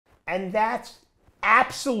And that's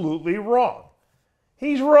absolutely wrong.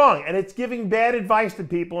 He's wrong, and it's giving bad advice to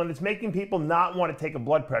people, and it's making people not want to take a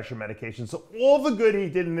blood pressure medication. So all the good he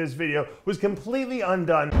did in this video was completely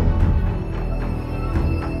undone.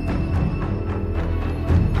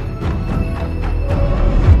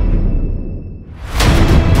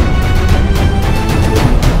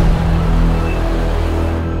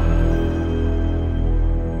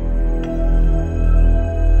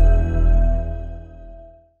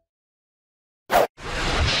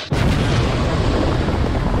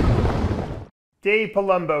 Dave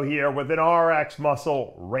Palumbo here with an RX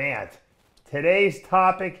Muscle rant. Today's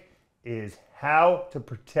topic is how to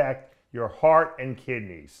protect your heart and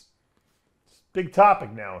kidneys. It's a big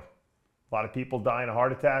topic now. A lot of people dying of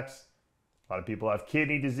heart attacks. A lot of people have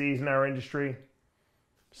kidney disease in our industry.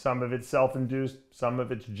 Some of it's self-induced, some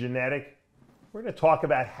of it's genetic. We're going to talk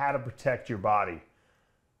about how to protect your body.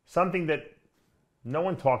 Something that no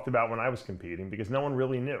one talked about when I was competing because no one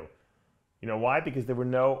really knew. You know why? Because there were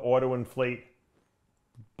no auto-inflate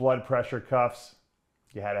blood pressure cuffs.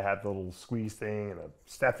 You had to have the little squeeze thing and a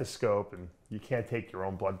stethoscope, and you can't take your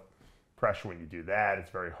own blood pressure when you do that.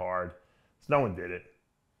 It's very hard. So no one did it.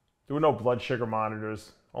 There were no blood sugar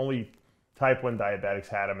monitors. Only type 1 diabetics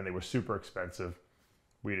had them, and they were super expensive.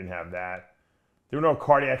 We didn't have that. There were no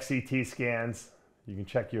cardiac CT scans. You can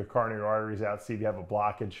check your coronary arteries out, see if you have a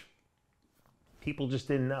blockage. People just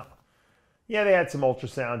didn't know. Yeah, they had some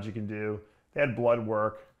ultrasounds you can do. They had blood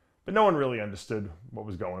work. But no one really understood what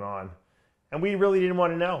was going on. And we really didn't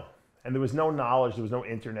want to know. And there was no knowledge, there was no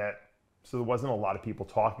internet, so there wasn't a lot of people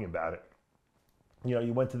talking about it. You know,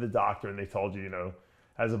 you went to the doctor and they told you, you know,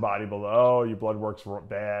 as a bodybuilder, oh, your blood work's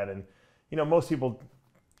bad. And, you know, most people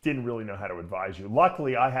didn't really know how to advise you.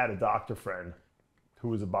 Luckily, I had a doctor friend who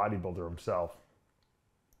was a bodybuilder himself.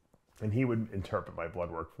 And he would interpret my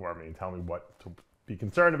blood work for me and tell me what to be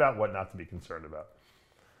concerned about, what not to be concerned about.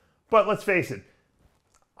 But let's face it,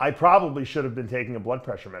 I probably should have been taking a blood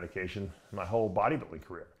pressure medication my whole bodybuilding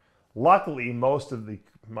career. Luckily, most of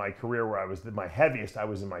my career where I was my heaviest, I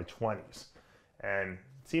was in my 20s. And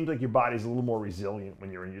it seems like your body's a little more resilient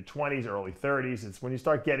when you're in your 20s, early 30s. It's when you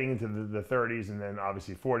start getting into the 30s and then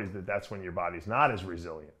obviously 40s that's when your body's not as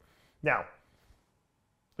resilient. Now,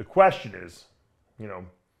 the question is, you know,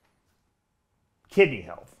 kidney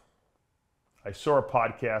health. I saw a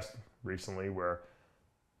podcast recently where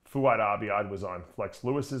Fouad Abiad was on Flex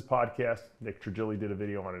Lewis's podcast. Nick Trigili did a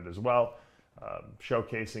video on it as well,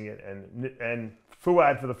 showcasing it. And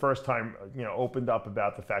Fouad, for the first time, you know, opened up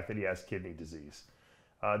about the fact that he has kidney disease.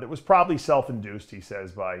 That was probably self-induced, he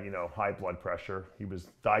says, by, you know, high blood pressure. He was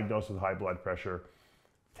diagnosed with high blood pressure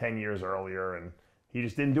 10 years earlier, and he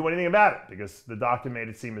just didn't do anything about it because the doctor made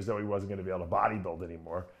it seem as though he wasn't going to be able to bodybuild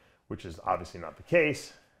anymore, which is obviously not the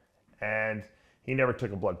case. And he never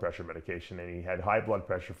took a blood pressure medication, and he had high blood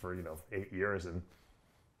pressure for, you know, 8 years, and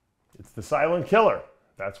it's the silent killer.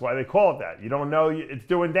 That's why they call it that. You don't know it's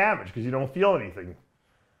doing damage because you don't feel anything.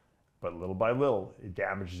 But little by little, it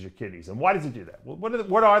damages your kidneys. And why does it do that? Well,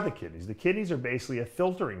 what are the kidneys? The kidneys are basically a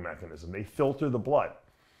filtering mechanism. They filter the blood.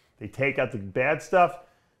 They take out the bad stuff,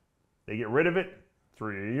 they get rid of it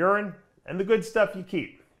through your urine, and the good stuff you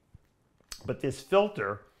keep. But this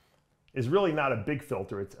filter is really not a big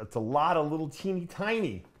filter. It's a lot of little teeny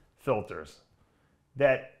tiny filters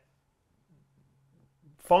that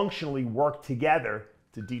functionally work together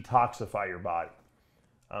to detoxify your body.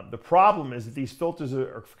 The problem is that these filters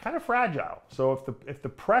are kind of fragile. So if the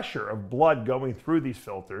pressure of blood going through these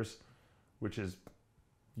filters, which is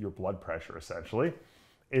your blood pressure essentially,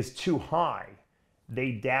 is too high,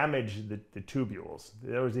 they damage the tubules.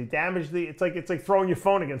 It's like throwing your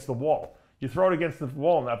phone against the wall. You throw it against the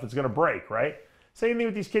wall enough, it's going to break, right? Same thing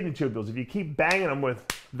with these kidney tubules. If you keep banging them with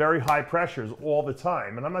very high pressures all the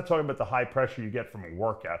time, and I'm not talking about the high pressure you get from a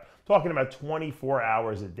workout, I'm talking about 24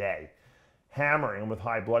 hours a day, hammering them with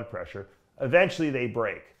high blood pressure, eventually they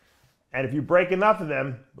break. And if you break enough of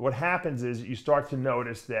them, what happens is you start to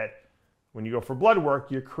notice that when you go for blood work,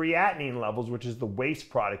 your creatinine levels, which is the waste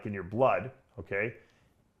product in your blood, okay,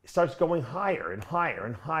 it starts going higher and higher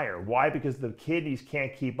and higher. Why? Because the kidneys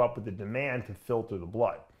can't keep up with the demand to filter the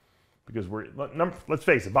blood. Because let's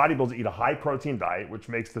face it, bodybuilders eat a high protein diet, which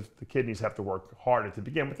makes the kidneys have to work harder to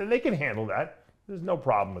begin with, and they can handle that. There's no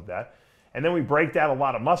problem with that. And then we break down a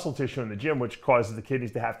lot of muscle tissue in the gym, which causes the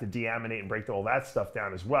kidneys to have to deaminate and break all that stuff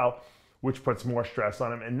down as well, which puts more stress on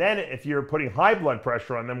them. And then if you're putting high blood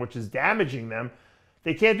pressure on them, which is damaging them,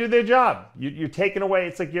 they can't do their job. You're taking away,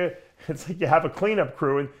 it's like you have a cleanup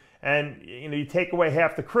crew and you take away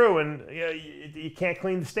half the crew and you can't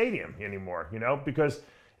clean the stadium anymore, because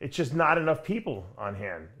it's just not enough people on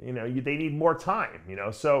hand. They need more time,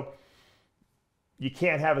 so you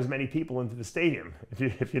can't have as many people into the stadium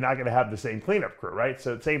if you're not going to have the same cleanup crew, right?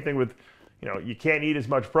 So same thing with, you can't eat as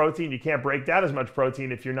much protein, you can't break down as much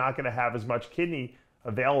protein if you're not going to have as much kidney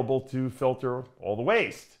available to filter all the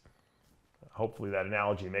waste. Hopefully that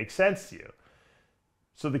analogy makes sense to you.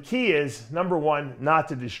 So the key is, number one, not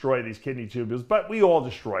to destroy these kidney tubules, but we all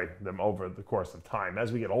destroy them over the course of time.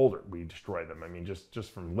 As we get older, we destroy them. I mean,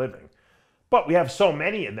 just from living. But we have so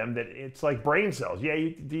many of them that it's like brain cells. Yeah,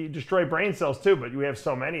 you destroy brain cells too, but you have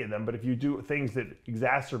so many of them. But if you do things that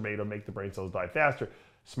exacerbate or make the brain cells die faster,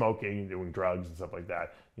 smoking, doing drugs and stuff like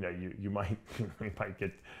that, you might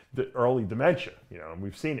get the early dementia. And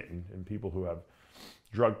we've seen it in people who have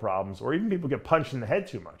drug problems, or even people get punched in the head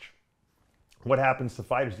too much. What happens to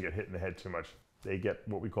fighters who get hit in the head too much? They get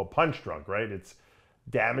what we call punch drunk, right? It's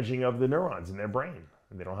damaging of the neurons in their brain,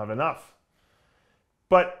 and they don't have enough.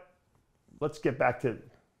 But let's get back to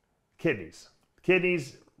kidneys.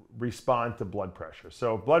 Kidneys respond to blood pressure.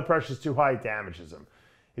 So blood pressure is too high, it damages them.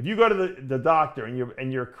 If you go to the doctor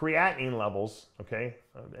and your creatinine levels, okay,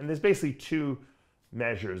 and there's basically two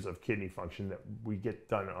measures of kidney function that we get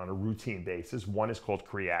done on a routine basis. One is called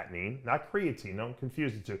creatinine, not creatine, don't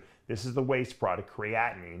confuse the two. This is the waste product,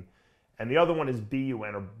 creatinine. And the other one is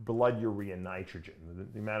BUN, or blood urea nitrogen,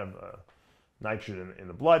 the amount of nitrogen in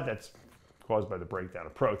the blood that's caused by the breakdown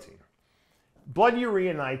of protein. Blood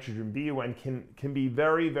urea nitrogen, BUN, can be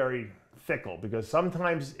very, very fickle because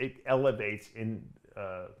sometimes it elevates in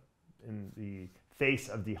the face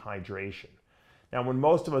of dehydration. Now, when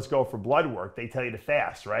most of us go for blood work, they tell you to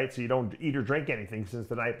fast, right? So you don't eat or drink anything since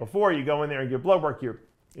the night before. You go in there and get blood work, you're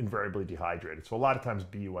invariably dehydrated. So a lot of times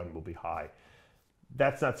BUN will be high.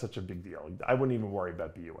 That's not such a big deal. I wouldn't even worry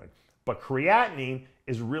about BUN. But creatinine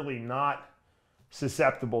is really not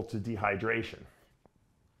susceptible to dehydration.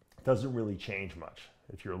 It doesn't really change much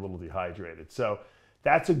if you're a little dehydrated. So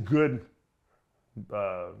that's a good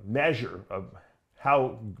measure of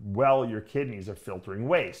how well your kidneys are filtering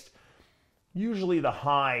waste. Usually the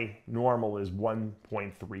high normal is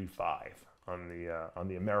 1.35 on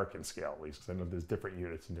the American scale, at least, because I know there's different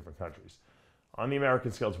units in different countries. On the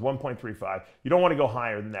American scale, it's 1.35. You don't want to go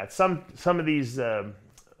higher than that. Some of these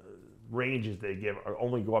ranges they give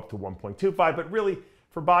only go up to 1.25, but really,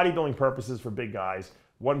 for bodybuilding purposes, for big guys,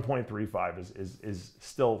 1.35 is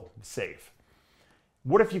still safe.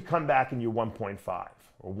 What if you come back and you're 1.5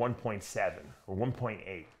 or 1.7 or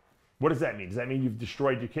 1.8? What does that mean? Does that mean you've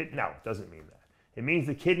destroyed your kidney? No, it doesn't mean that. It means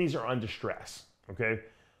the kidneys are under stress, okay?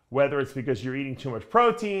 Whether it's because you're eating too much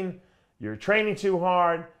protein, you're training too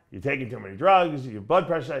hard, you're taking too many drugs, your blood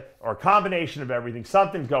pressure, or a combination of everything,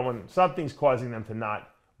 something's causing them to not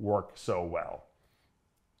work so well.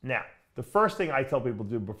 Now, the first thing I tell people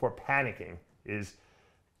to do before panicking is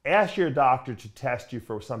ask your doctor to test you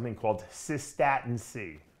for something called cystatin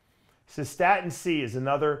C. Cystatin C is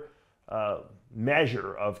another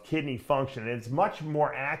measure of kidney function, and it's much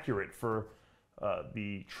more accurate for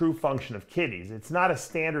the true function of kidneys. It's not a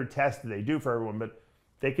standard test that they do for everyone, but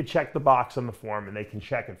they could check the box on the form and they can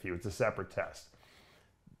check it for you. It's a separate test.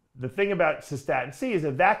 The thing about cystatin C is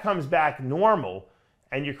if that comes back normal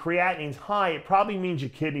and your creatinine's high, it probably means your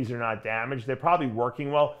kidneys are not damaged. They're probably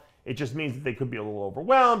working well. It just means that they could be a little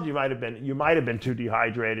overwhelmed. You might have been too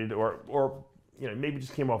dehydrated, or maybe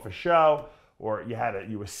just came off a show, or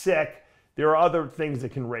you were sick. There are other things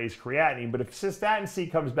that can raise creatinine, but if cystatin C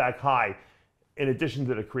comes back high, in addition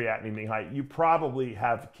to the creatinine being high, you probably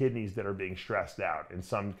have kidneys that are being stressed out in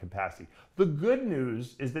some capacity. The good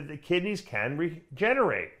news is that the kidneys can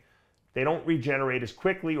regenerate. They don't regenerate as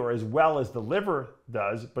quickly or as well as the liver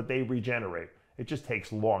does, but they regenerate. It just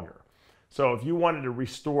takes longer. So if you wanted to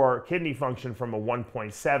restore kidney function from a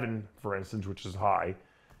 1.7, for instance, which is high,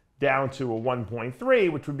 down to a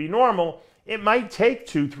 1.3, which would be normal, it might take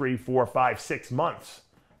 2, 3, 4, 5, 6 months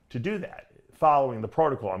to do that, following the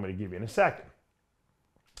protocol I'm going to give you in a second.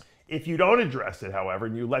 If you don't address it, however,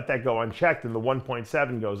 and you let that go unchecked and the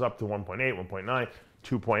 1.7 goes up to 1.8, 1.9,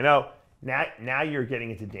 2.0, now you're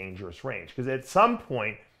getting into dangerous range, because at some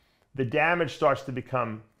point the damage starts to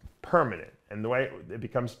become permanent. And the way it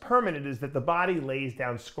becomes permanent is that the body lays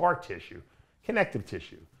down scar tissue, connective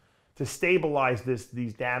tissue, to stabilize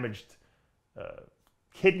these damaged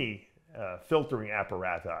kidney filtering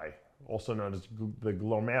apparati, also known as the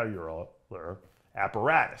glomerular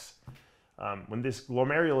apparatus. When this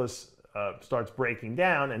glomerulus starts breaking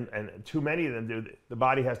down, and too many of them do, the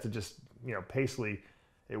body has to just, basically,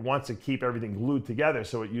 it wants to keep everything glued together,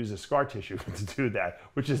 so it uses scar tissue to do that,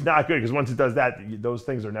 which is not good, because once it does that, those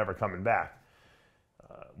things are never coming back.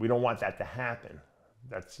 We don't want that to happen.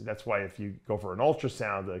 That's why if you go for an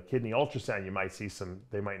ultrasound, a kidney ultrasound, you might see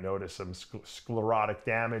they might notice some sclerotic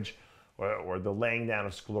damage, or the laying down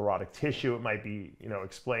of sclerotic tissue. It might be,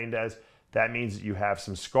 explained as that means that you have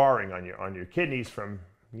some scarring on your kidneys from,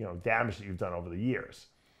 damage that you've done over the years.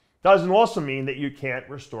 Doesn't also mean that you can't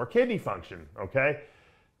restore kidney function, okay?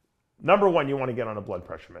 Number one, you want to get on a blood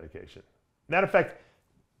pressure medication. Matter of fact,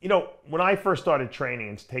 when I first started training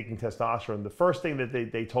and taking testosterone, the first thing that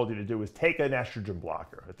they told you to do was take an estrogen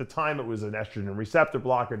blocker. At the time, it was an estrogen receptor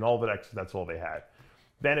blocker, Nolvadex, that's all they had.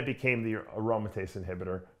 Then it became the aromatase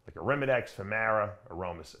inhibitor, like Arimidex, Femara,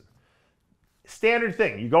 Aromacin. Standard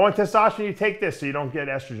thing, you go on testosterone, you take this so you don't get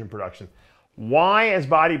estrogen production. Why, as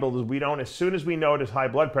bodybuilders, we don't, as soon as we notice high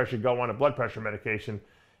blood pressure, go on a blood pressure medication,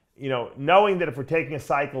 knowing that if we're taking a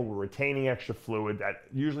cycle, we're retaining extra fluid, that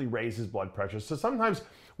usually raises blood pressure. So sometimes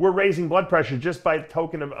we're raising blood pressure just by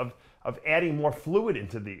token of adding more fluid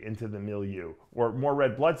into the milieu, or more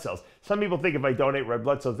red blood cells. Some people think if I donate red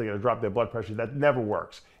blood cells, they're going to drop their blood pressure. That never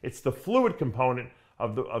works. It's the fluid component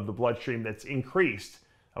of the bloodstream that's increased,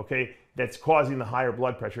 okay, that's causing the higher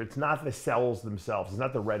blood pressure. It's not the cells themselves. It's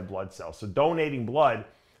not the red blood cells. So donating blood,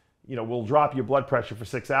 will drop your blood pressure for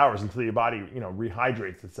 6 hours until your body,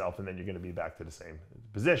 rehydrates itself, and then you're going to be back to the same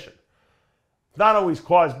position. It's not always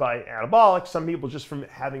caused by anabolics. Some people, just from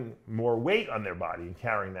having more weight on their body and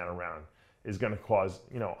carrying that around, is going to cause,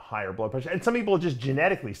 higher blood pressure. And some people are just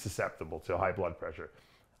genetically susceptible to high blood pressure.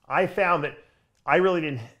 I found that I really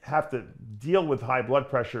didn't have to deal with high blood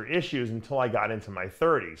pressure issues until I got into my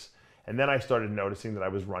 30s. And then I started noticing that I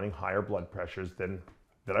was running higher blood pressures than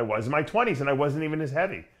I was in my 20s, and I wasn't even as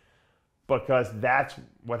heavy. Because that's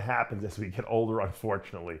what happens as we get older,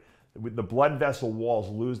 unfortunately. The blood vessel walls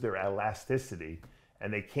lose their elasticity,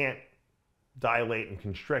 and they can't dilate and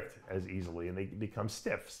constrict as easily, and they become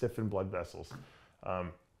stiffened blood vessels.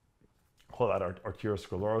 Call that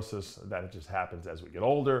arteriosclerosis. That just happens as we get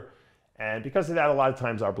older. And because of that, a lot of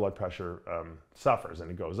times our blood pressure suffers and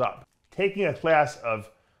it goes up. Taking a class of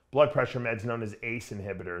blood pressure meds known as ACE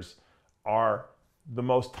inhibitors are the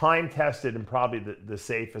most time-tested and probably the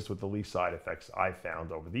safest with the least side effects I've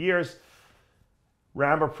found over the years.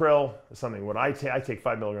 Ramipril is something when I take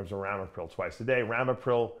 5 milligrams of Ramipril twice a day.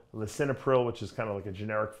 Ramipril, lisinopril, which is kind of like a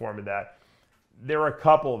generic form of that. There are a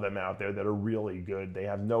couple of them out there that are really good. They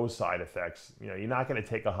have no side effects. You're not going to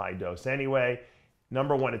take a high dose anyway.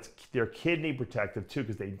 Number one, they're kidney protective too,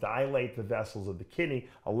 because they dilate the vessels of the kidney,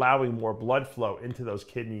 allowing more blood flow into those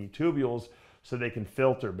kidney tubules so they can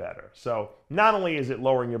filter better. So not only is it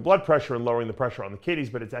lowering your blood pressure and lowering the pressure on the kidneys,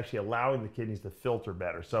 but it's actually allowing the kidneys to filter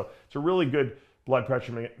better. So it's a really good blood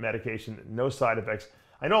pressure medication, no side effects.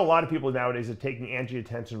 I know a lot of people nowadays are taking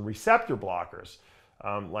angiotensin receptor blockers,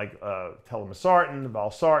 like telmisartan,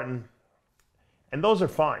 valsartan, and those are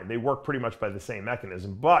fine. They work pretty much by the same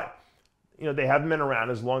mechanism, but they haven't been around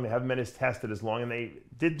as long, they haven't been as tested as long, and they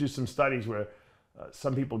did do some studies where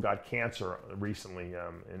some people got cancer recently.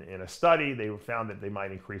 In a study, they found that they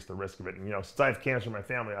might increase the risk of it. And since I have cancer in my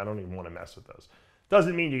family, I don't even want to mess with those.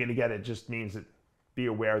 Doesn't mean you're going to get it. It just means that be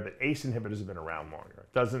aware that ACE inhibitors have been around longer.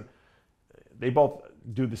 They both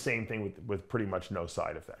do the same thing with pretty much no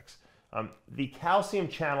side effects. The calcium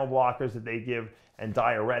channel blockers that they give and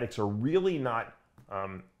diuretics are really not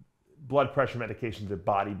blood pressure medications that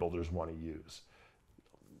bodybuilders want to use.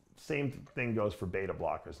 Same thing goes for beta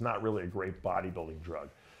blockers. Not really a great bodybuilding drug.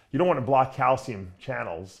 You don't want to block calcium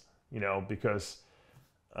channels, because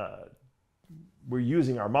we're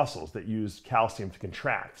using our muscles that use calcium to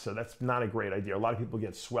contract. So that's not a great idea. A lot of people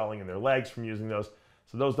get swelling in their legs from using those.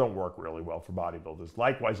 So those don't work really well for bodybuilders.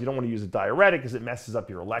 Likewise, you don't want to use a diuretic because it messes up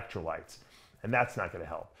your electrolytes, and that's not going to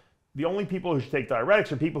help. The only people who should take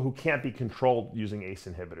diuretics are people who can't be controlled using ACE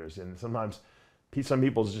inhibitors. And sometimes some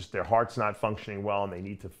people's just their heart's not functioning well and they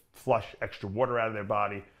need to flush extra water out of their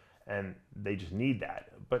body, and they just need that.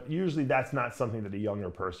 But usually that's not something that a younger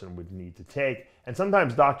person would need to take. And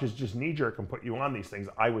sometimes doctors just knee-jerk and put you on these things.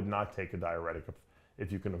 I would not take a diuretic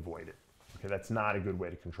if you can avoid it. Okay, that's not a good way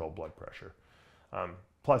to control blood pressure.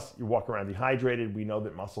 Plus, you walk around dehydrated. We know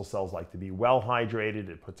that muscle cells like to be well hydrated.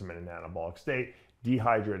 It puts them in an anabolic state.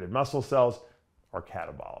 Dehydrated muscle cells are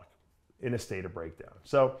catabolic, in a state of breakdown.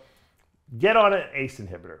 So get on an ACE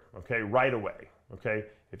inhibitor, okay, right away, okay?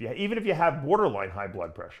 Even if you have borderline high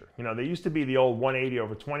blood pressure. They used to be the old 180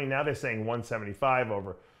 over 20. Now they're saying 175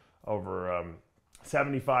 over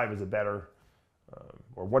 75 is a better,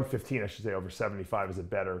 or 115, I should say, over 75 is a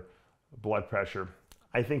better blood pressure.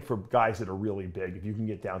 I think for guys that are really big, if you can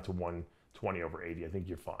get down to 120 over 80, I think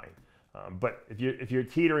you're fine. But if you're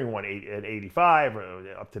teetering at 85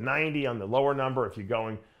 or up to 90 on the lower number, if you're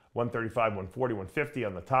going 135, 140, 150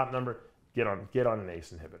 on the top number, get on an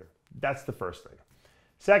ACE inhibitor. That's the first thing.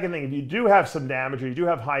 Second thing, if you do have some damage or you do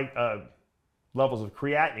have high levels of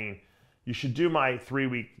creatinine, you should do my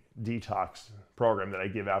 3-week detox program that I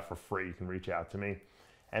give out for free. You can reach out to me.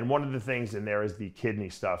 And one of the things in there is the kidney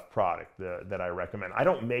stuff product that I recommend. I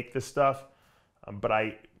don't make this stuff, but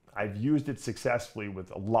I've used it successfully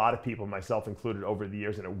with a lot of people, myself included, over the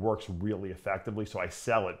years, and it works really effectively. So I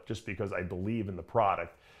sell it just because I believe in the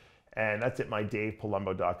product. And that's at my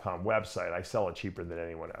DavePalumbo.com website. I sell it cheaper than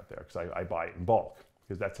anyone out there because I buy it in bulk,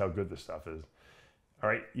 because that's how good this stuff is. All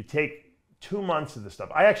right, you take 2 months of this stuff.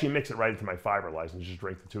 I actually mix it right into my Fiberlize and just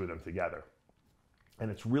drink the 2 of them together. And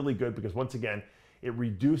it's really good because, once again, it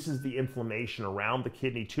reduces the inflammation around the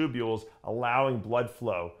kidney tubules, allowing blood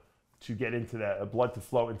flow to get into blood to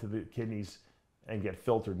flow into the kidneys and get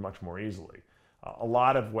filtered much more easily. A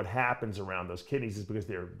lot of what happens around those kidneys is because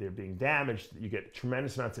they're being damaged. You get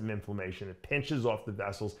tremendous amounts of inflammation. It pinches off the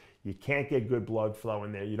vessels. You can't get good blood flow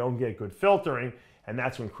in there. You don't get good filtering, and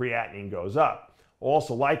that's when creatinine goes up.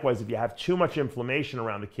 Also, likewise, if you have too much inflammation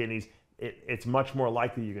around the kidneys, it's much more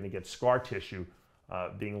likely you're going to get scar tissue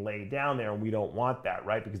being laid down there, and we don't want that,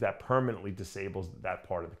 right? Because that permanently disables that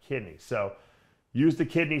part of the kidney. So use the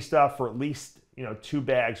kidney stuff for at least 2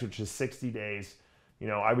 bags, which is 60 days.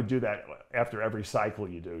 I would do that after every cycle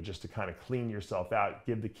you do, just to kind of clean yourself out,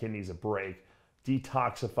 give the kidneys a break,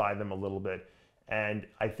 detoxify them a little bit, and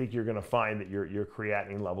I think you're going to find that your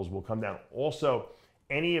creatinine levels will come down. Also,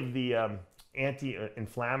 any of the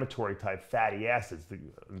anti-inflammatory type fatty acids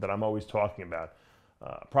that I'm always talking about,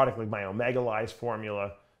 a product like my Omega-Lyse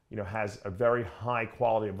formula, has a very high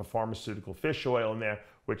quality of a pharmaceutical fish oil in there,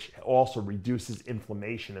 which also reduces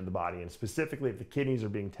inflammation in the body, and specifically if the kidneys are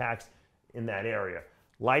being taxed in that area.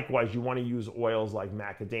 Likewise, you want to use oils like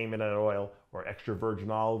macadamia nut oil or extra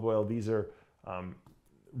virgin olive oil. These are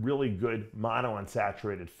really good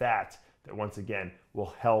monounsaturated fats that, once again,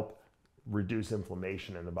 will help reduce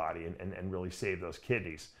inflammation in the body and really save those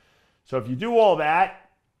kidneys. So if you do all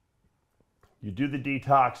that, you do the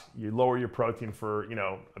detox, you lower your protein for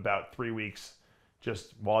about 3 weeks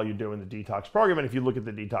just while you're doing the detox program. And if you look at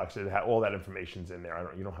the detox, all that information's in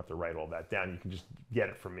there. You don't have to write all that down. You can just get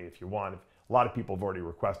it from me if you want. A lot of people have already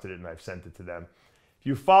requested it, and I've sent it to them. If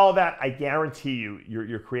you follow that, I guarantee you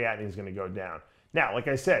your creatinine is going to go down. Now, like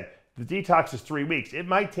I said, the detox is 3 weeks. It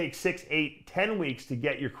might take 6, 8, 10 weeks to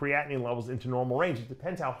get your creatinine levels into normal range. It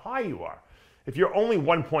depends how high you are. If you're only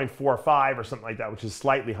 1.45 or something like that, which is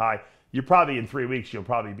slightly high, you're probably in 3 weeks, you'll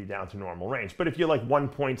probably be down to normal range. But if you're like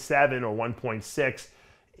 1.7 or 1.6,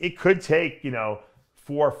 it could take,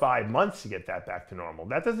 4 or 5 months to get that back to normal.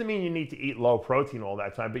 That doesn't mean you need to eat low protein all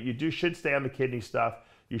that time, but you should stay on the kidney stuff.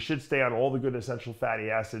 You should stay on all the good essential fatty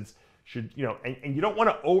acids. And you don't want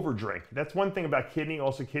to overdrink. That's one thing about kidney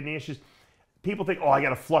issues. People think, I got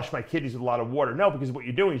to flush my kidneys with a lot of water. No, because what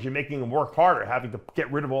you're doing is you're making them work harder, having to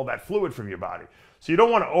get rid of all that fluid from your body. So you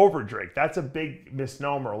don't want to overdrink. That's a big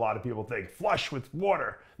misnomer. A lot of people think, flush with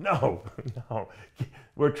water. No.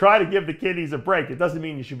 We're trying to give the kidneys a break. It doesn't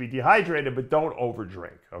mean you should be dehydrated, but don't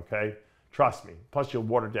overdrink, okay? Trust me. Plus, you'll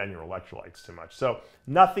water down your electrolytes too much. So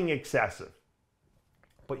nothing excessive.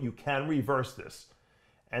 But you can reverse this.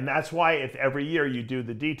 And that's why if every year you do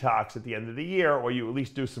the detox at the end of the year, or you at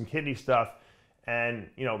least do some kidney stuff, and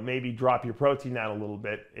maybe drop your protein down a little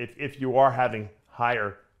bit, if you are having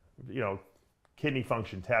higher kidney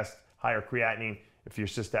function tests, higher creatinine, if your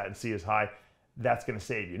cystatin C is high, that's going to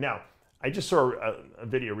save you. Now, I just saw a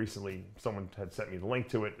video recently, someone had sent me the link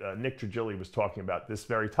to it. Nick Trigili was talking about this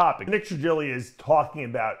very topic. Nick Trigili is talking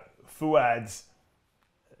about Fouad's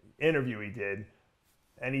interview he did,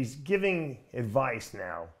 and he's giving advice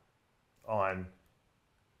now on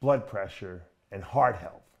blood pressure and heart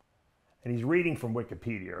health. And he's reading from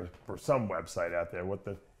Wikipedia or some website out there what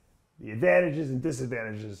the advantages and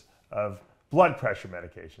disadvantages of blood pressure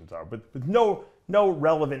medications are, but with no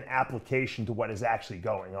relevant application to what is actually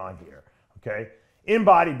going on here, okay? In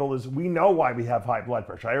bodybuilders, we know why we have high blood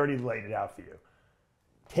pressure. I already laid it out for you.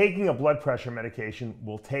 Taking a blood pressure medication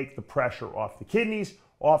will take the pressure off the kidneys,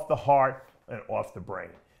 off the heart, and off the brain.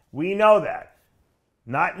 We know that.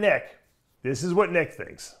 Not Nick. This is what Nick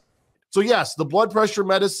thinks. So yes, the blood pressure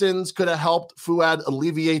medicines could have helped Fouad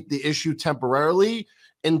alleviate the issue temporarily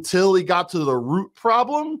until he got to the root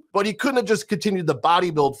problem, but he couldn't have just continued to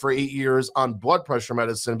bodybuild for 8 years on blood pressure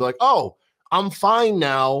medicine and be like, oh, I'm fine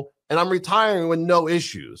now and I'm retiring with no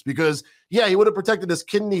issues. Because yeah, he would have protected his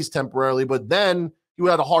kidneys temporarily, but then he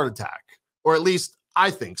would have had a heart attack, or at least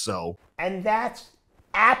I think so. And that's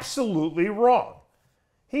absolutely wrong.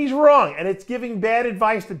 He's wrong, and it's giving bad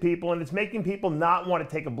advice to people, and it's making people not want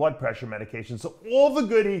to take a blood pressure medication. So all the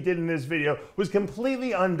good he did in this video was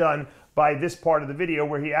completely undone by this part of the video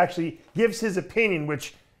where he actually gives his opinion,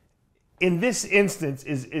 which in this instance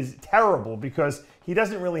is terrible because he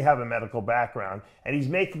doesn't really have a medical background and he's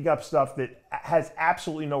making up stuff that has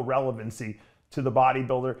absolutely no relevancy to the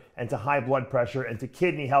bodybuilder and to high blood pressure and to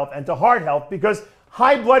kidney health and to heart health, because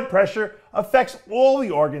high blood pressure affects all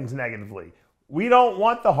the organs negatively. We don't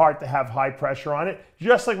want the heart to have high pressure on it,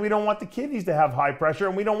 just like we don't want the kidneys to have high pressure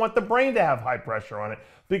and we don't want the brain to have high pressure on it,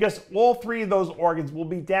 because all three of those organs will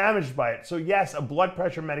be damaged by it. So yes, a blood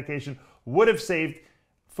pressure medication would have saved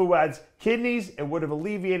Fouad's kidneys. It would have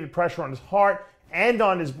alleviated pressure on his heart and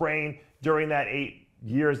on his brain during that 8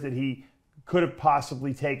 years that he could have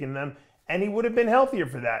possibly taken them, and he would have been healthier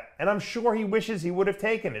for that. And I'm sure he wishes he would have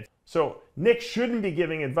taken it. So Nick shouldn't be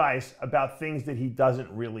giving advice about things that he doesn't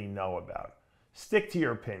really know about. Stick to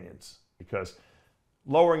your opinions, because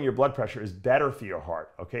lowering your blood pressure is better for your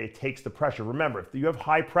heart, okay? It takes the pressure. Remember, if you have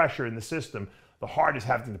high pressure in the system, the heart is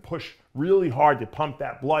having to push really hard to pump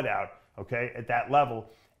that blood out, okay, at that level.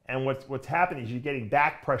 And what's happening is you're getting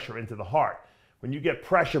back pressure into the heart. When you get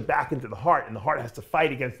pressure back into the heart and the heart has to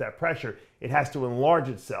fight against that pressure, it has to enlarge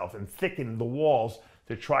itself and thicken the walls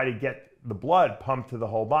to try to get the blood pumped to the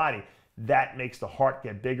whole body. That makes the heart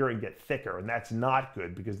get bigger and get thicker, and that's not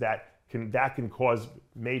good, because that can cause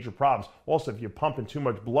major problems. Also, if you're pumping too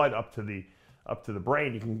much blood up to the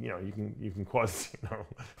brain, you can cause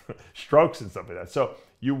strokes and stuff like that. So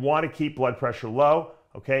you want to keep blood pressure low,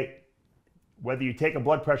 okay? Whether you take a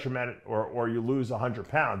blood pressure med or you lose 100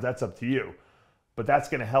 pounds, that's up to you. But that's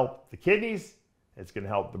going to help the kidneys, it's going to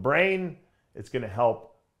help the brain, it's going to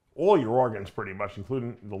help all your organs pretty much,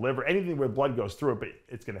 including the liver, anything where blood goes through it, but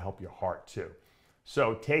it's going to help your heart too.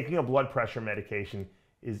 So taking a blood pressure medication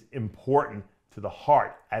is important to the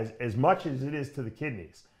heart as much as it is to the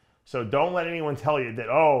kidneys. So don't let anyone tell you that,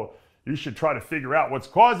 oh, you should try to figure out what's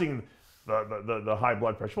causing the high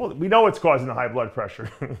blood pressure. Well, we know what's causing the high blood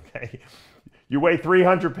pressure, okay? You weigh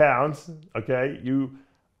 300 pounds, okay? You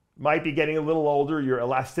might be getting a little older. Your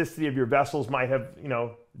elasticity of your vessels might have,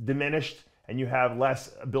 diminished, and you have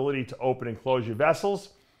less ability to open and close your vessels.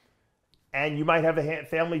 And you might have a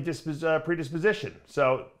family predisposition.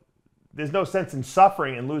 So there's no sense in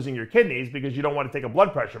suffering and losing your kidneys because you don't want to take a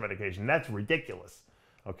blood pressure medication. That's ridiculous,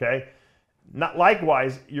 okay?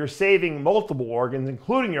 Likewise, you're saving multiple organs,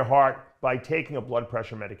 including your heart, by taking a blood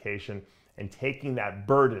pressure medication and taking that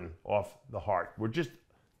burden off the heart. We're just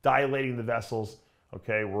dilating the vessels,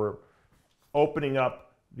 okay? We're opening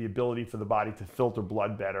up the ability for the body to filter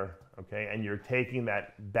blood better, okay? And you're taking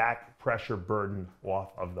that back pressure burden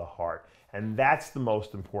off of the heart. And that's the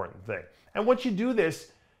most important thing. And once you do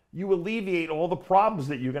this, you alleviate all the problems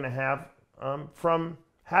that you're going to have from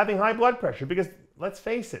having high blood pressure. Because let's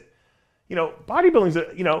face it, bodybuilding's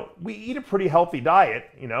we eat a pretty healthy diet.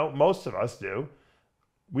 Most of us do.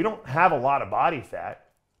 We don't have a lot of body fat.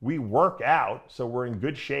 We work out, so we're in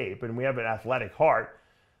good shape, and we have an athletic heart.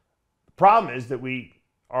 The problem is that we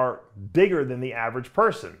are bigger than the average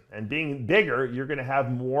person, and being bigger, you're going to have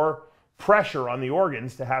more pressure on the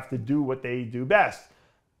organs to have to do what they do best.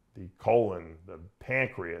 The colon, the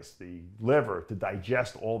pancreas, the liver, to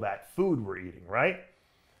digest all that food we're eating, right?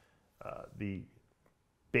 The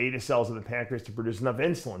beta cells of the pancreas to produce enough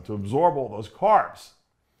insulin to absorb all those carbs.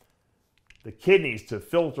 The kidneys to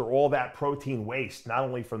filter all that protein waste, not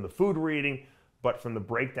only from the food we're eating, but from the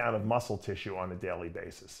breakdown of muscle tissue on a daily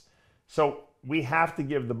basis. So we have to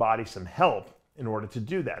give the body some help in order to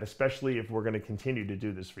do that, especially if we're going to continue to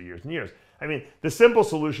do this for years and years. I mean, the simple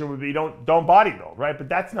solution would be don't bodybuild, right? But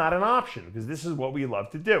that's not an option, because this is what we love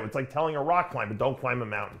to do. It's like telling a rock climber, don't climb a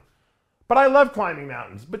mountain. But I love climbing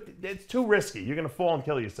mountains, but it's too risky. You're going to fall and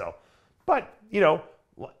kill yourself. But,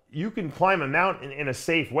 you can climb a mountain in a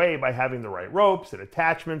safe way by having the right ropes and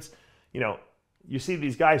attachments. You see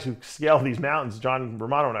these guys who scale these mountains, John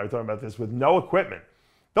Romano and I were talking about this, with no equipment.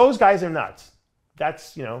 Those guys are nuts.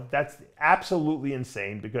 That's absolutely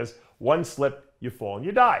insane, because one slip, you fall and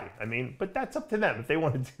you die. I mean, but that's up to them. If they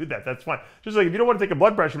want to do that, that's fine. Just like if you don't want to take a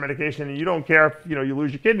blood pressure medication and you don't care if you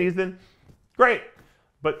lose your kidneys, then great.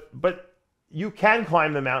 But you can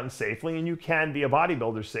climb the mountain safely, and you can be a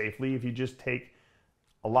bodybuilder safely if you just take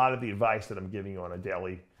a lot of the advice that I'm giving you on a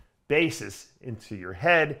daily basis into your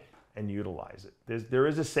head and utilize it. There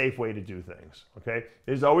is a safe way to do things, okay?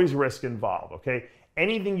 There's always risk involved, okay?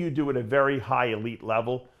 Anything you do at a very high elite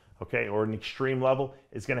level, okay, or an extreme level,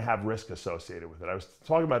 is going to have risk associated with it. I was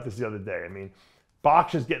talking about this the other day. I mean,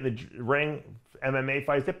 boxers get in the ring, MMA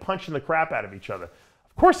fights, they're punching the crap out of each other.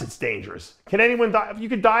 Of course it's dangerous. Can anyone die? You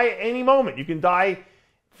could die at any moment. You can die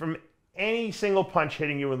from any single punch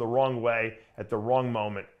hitting you in the wrong way at the wrong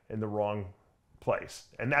moment in the wrong place.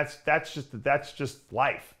 And that's just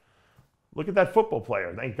life. Look at that football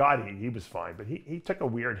player. Thank God he was fine, but he took a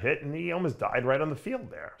weird hit and he almost died right on the field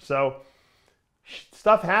there. So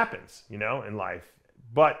stuff happens, you know, in life.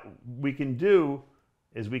 But we can do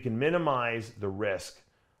is we can minimize the risk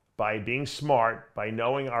by being smart, by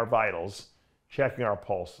knowing our vitals, checking our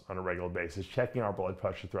pulse on a regular basis, checking our blood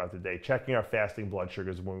pressure throughout the day, checking our fasting blood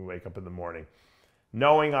sugars when we wake up in the morning,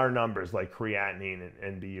 knowing our numbers like creatinine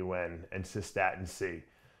and NBUN and cystatin C.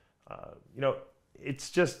 You know,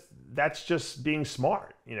 that's just being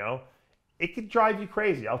smart, you know. It could drive you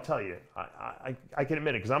crazy, I'll tell you. I can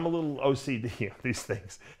admit it, because I'm a little OCD on these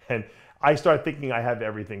things. And I start thinking I have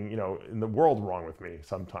everything, you know, in the world wrong with me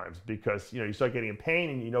sometimes, because, you know, you start getting in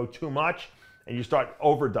pain and you know too much and you start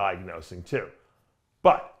over-diagnosing too.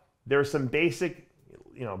 But there are some basic,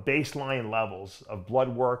 you know, baseline levels of blood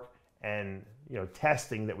work and, you know,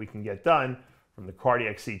 testing that we can get done, from the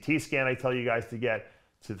cardiac CT scan I tell you guys to get,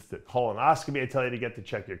 to the colonoscopy I tell you to get to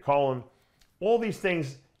check your colon. All these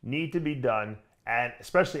things need to be done, and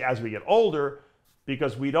especially as we get older,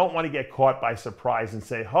 because we don't want to get caught by surprise and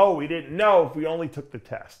say, oh, we didn't know if we only took the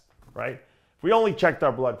test, right? If we only checked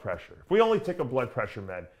our blood pressure, if we only took a blood pressure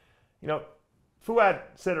med. You know, Fouad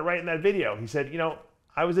said it right in that video. He said, you know,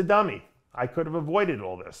 I was a dummy. I could have avoided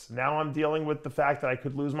all this. Now I'm dealing with the fact that I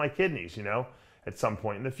could lose my kidneys, you know, at some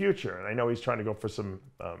point in the future. And I know he's trying to go for some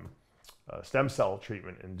stem cell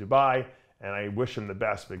treatment in Dubai, and I wish him the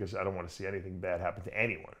best, because I don't want to see anything bad happen to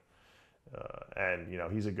anyone. And, you know,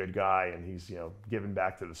 he's a good guy, and he's, you know, giving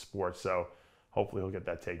back to the sport. So hopefully he'll get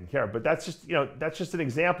that taken care of. But that's just, you know, that's just an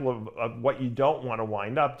example of what you don't want to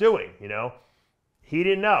wind up doing, you know. He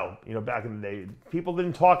didn't know, you know, back in the day. People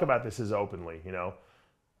didn't talk about this as openly, you know.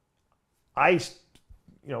 I,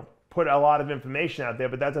 you know, put a lot of information out there,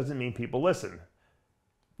 but that doesn't mean people listen.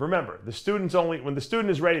 Remember, the student's only, when the student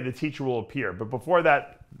is ready, the teacher will appear. But before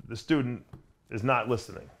that, the student is not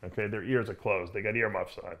listening, okay? Their ears are closed. They got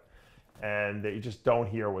earmuffs on. And they just don't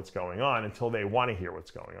hear what's going on until they want to hear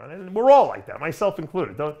what's going on. And we're all like that, myself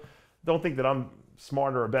included. Don't think that I'm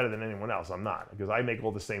smarter or better than anyone else. I'm not, because I make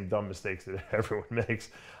all the same dumb mistakes that everyone makes.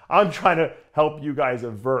 I'm trying to help you guys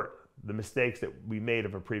avert the mistakes that we made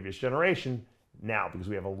of a previous generation now, because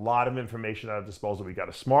we have a lot of information at our disposal. We got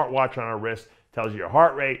a smartwatch on our wrist, tells you your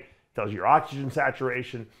heart rate, tells you your oxygen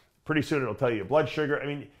saturation. Pretty soon it'll tell you your blood sugar. I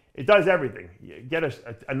mean, it does everything. You get a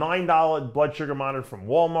 $9 blood sugar monitor from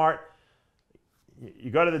Walmart. You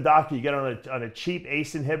go to the doctor, you get on a cheap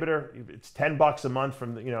ACE inhibitor. It's $10 a month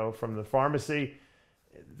from the, you know, from the pharmacy.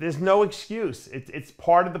 There's no excuse. It's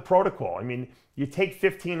part of the protocol. I mean, you take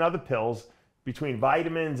 15 other pills between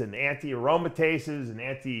vitamins and anti-aromatases and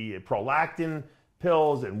anti-prolactin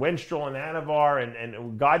pills and Winstrol and Anavar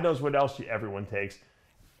and God knows what else everyone takes.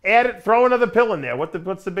 Add it, throw another pill in there.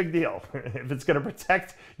 What's the big deal? If it's going to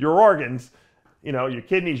protect your organs, you know, your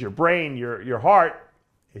kidneys, your brain, your heart,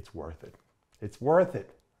 it's worth it. It's worth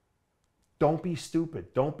it. Don't be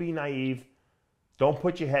stupid. Don't be naive. Don't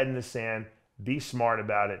put your head in the sand. Be smart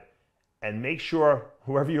about it. And make sure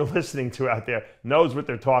whoever you're listening to out there knows what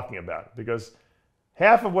they're talking about, because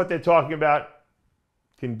half of what they're talking about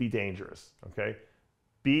can be dangerous, okay?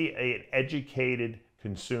 Be an educated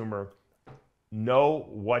consumer. Know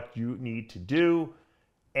what you need to do.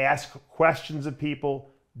 Ask questions of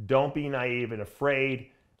people. Don't be naive and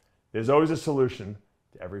afraid. There's always a solution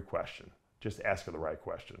to every question. Just ask for the right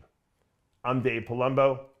question. I'm Dave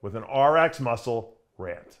Palumbo with an RX Muscle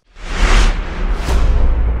Rant.